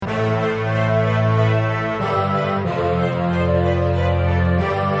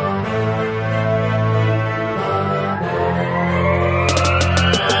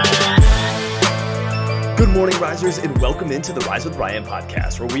morning, risers, and welcome into the Rise with Ryan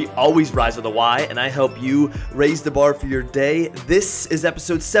podcast, where we always rise with a Y, and I help you raise the bar for your day. This is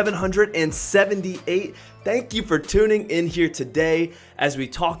episode 778. Thank you for tuning in here today as we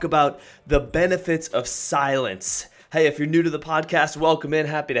talk about the benefits of silence. Hey, if you're new to the podcast, welcome in.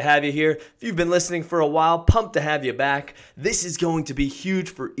 Happy to have you here. If you've been listening for a while, pumped to have you back. This is going to be huge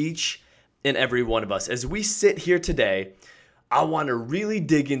for each and every one of us. As we sit here today, I want to really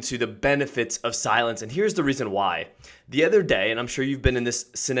dig into the benefits of silence, and here's the reason why. The other day, and I'm sure you've been in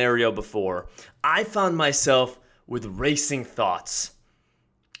this scenario before, I found myself with racing thoughts,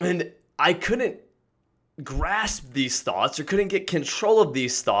 and I couldn't grasp these thoughts or couldn't get control of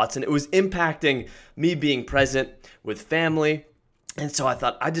these thoughts, and it was impacting me being present with family. And so I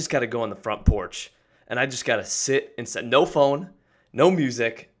thought, I just got to go on the front porch, and I just got to sit and sit. No phone, no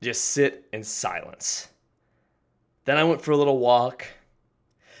music, just sit in silence. Then I went for a little walk,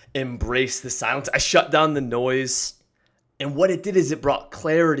 embraced the silence. I shut down the noise. And what it did is it brought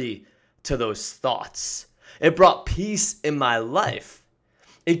clarity to those thoughts. It brought peace in my life.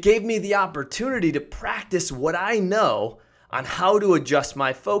 It gave me the opportunity to practice what I know on how to adjust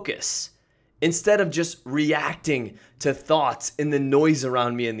my focus instead of just reacting to thoughts in the noise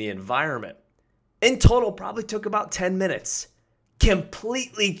around me in the environment. In total, probably took about 10 minutes.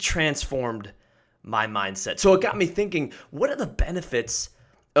 Completely transformed my mindset. So it got me thinking, what are the benefits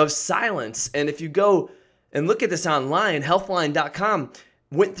of silence? And if you go and look at this online, healthline.com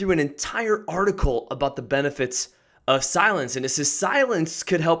went through an entire article about the benefits of silence. And it says silence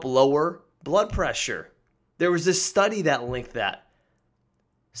could help lower blood pressure. There was this study that linked that.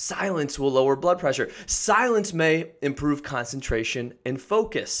 Silence will lower blood pressure. Silence may improve concentration and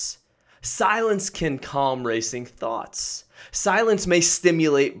focus. Silence can calm racing thoughts. Silence may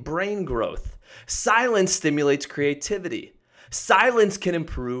stimulate brain growth. Silence stimulates creativity. Silence can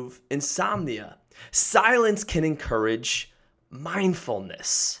improve insomnia. Silence can encourage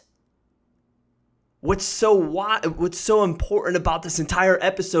mindfulness. What's so important about this entire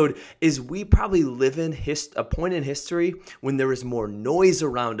episode is we probably live in a point in history when there is more noise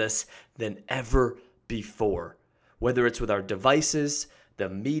around us than ever before. Whether it's with our devices, the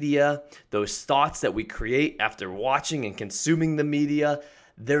media, those thoughts that we create after watching and consuming the media,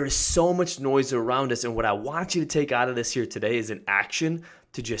 there is so much noise around us. And what I want you to take out of this here today is an action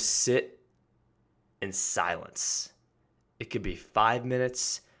to just sit in silence. It could be 5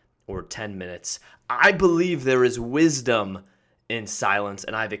 minutes or 10 minutes. I believe there is wisdom in silence,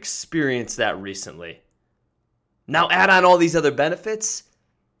 and I've experienced that recently. Now add on all these other benefits.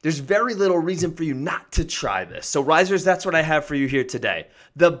 There's very little reason for you not to try this. So risers, that's what I have for you here today.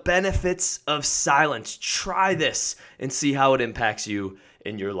 The benefits of silence. Try this and see how it impacts you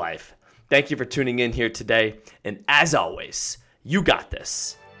in your life. Thank you for tuning in here today. And as always, you got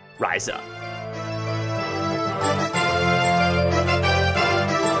this. Rise up.